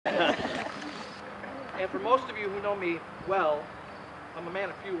And for most of you who know me well, I'm a man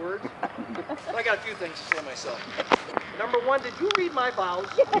of few words, but I got a few things to say myself. Number one, did you read my vows?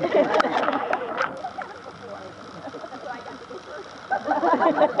 I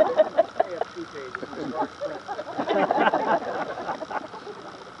have 2 pages in large print.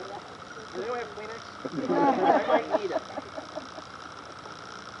 Does anyone have Kleenex? I might need it.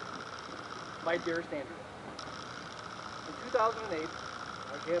 My dearest Andrew, in 2008,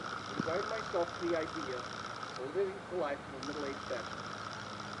 I have resigned myself to the idea of living the life of a middle-aged bachelor.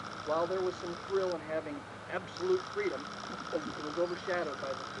 While there was some thrill in having absolute freedom, it was overshadowed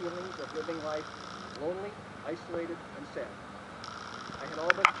by the feelings of living life lonely, isolated, and sad. I had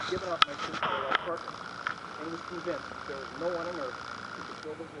all but given up my search for a life partner, and was convinced that there was no one on earth who could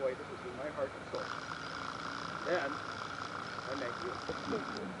fill the void that was in my heart and soul. Then, I met you.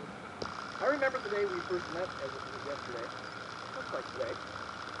 I remember the day we first met as it was yesterday, much like today.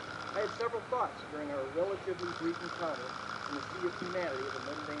 I had several thoughts during our relatively brief encounter in the sea of humanity of a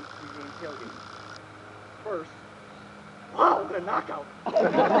mundane pre-game tailgate. First, wow, what a knockout!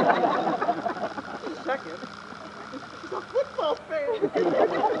 Second, he's a football fan!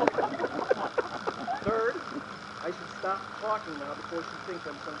 Third, I should stop talking now before she thinks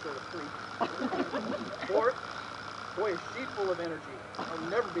I'm some sort of freak. Fourth, boy, is she full of energy. I'll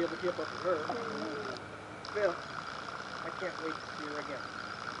never be able to keep up with her. Fifth, I can't wait to see her again.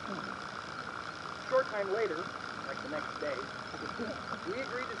 A short time later, like the next day, we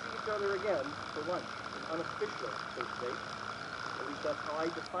agreed to see each other again for lunch, an unofficial first date. At least that's how I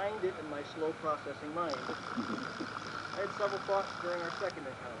defined it in my slow processing mind. I had several thoughts during our second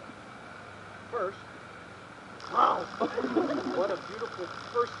encounter. First, wow, what a beautiful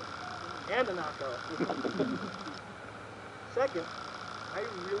person, and a knockout. Second, I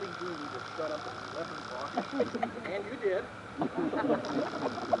really do need to shut up and let him talk, and you did.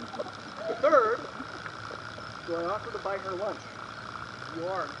 Third, so I offered to buy her lunch. You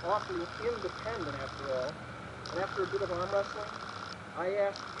are awfully independent after all, and after a bit of arm wrestling, I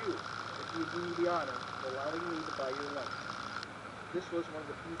asked you if you would do me the honor of allowing me to buy your lunch. This was one of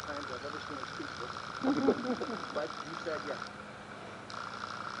the few times I've ever seen her speechless, but you said yes.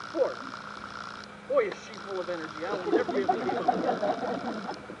 Fourth, boy, is she full of energy. I will never be able to keep up.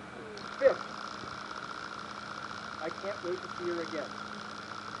 Fifth, I can't wait to see her again.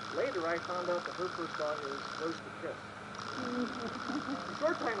 Later, I found out that her first thought is, where's the kiss? A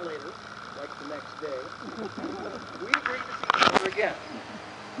short time later, like the next day, we agreed to see each other again.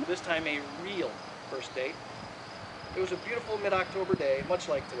 This time a real first date. It was a beautiful mid-October day, much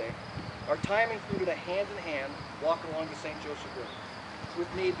like today. Our time included a hand-in-hand walk along the St. Joseph River,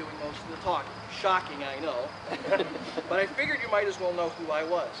 with me doing most of the talking. Shocking, I know. But I figured you might as well know who I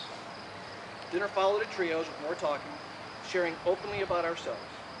was. Dinner followed at trios with more talking, sharing openly about ourselves,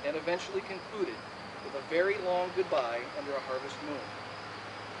 and eventually concluded with a very long goodbye under a harvest moon.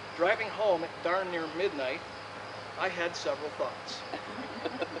 Driving home at darn near midnight, I had several thoughts.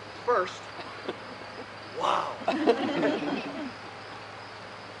 First, wow.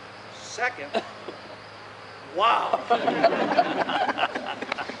 Second, wow.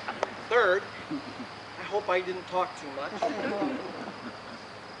 Third, I hope I didn't talk too much.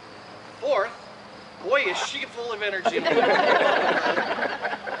 Fourth, boy, is she full of energy.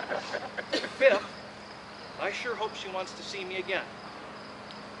 Fifth, I sure hope she wants to see me again.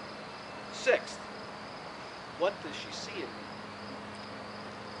 Sixth, what does she see in me?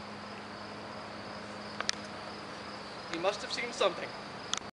 He must have seen something.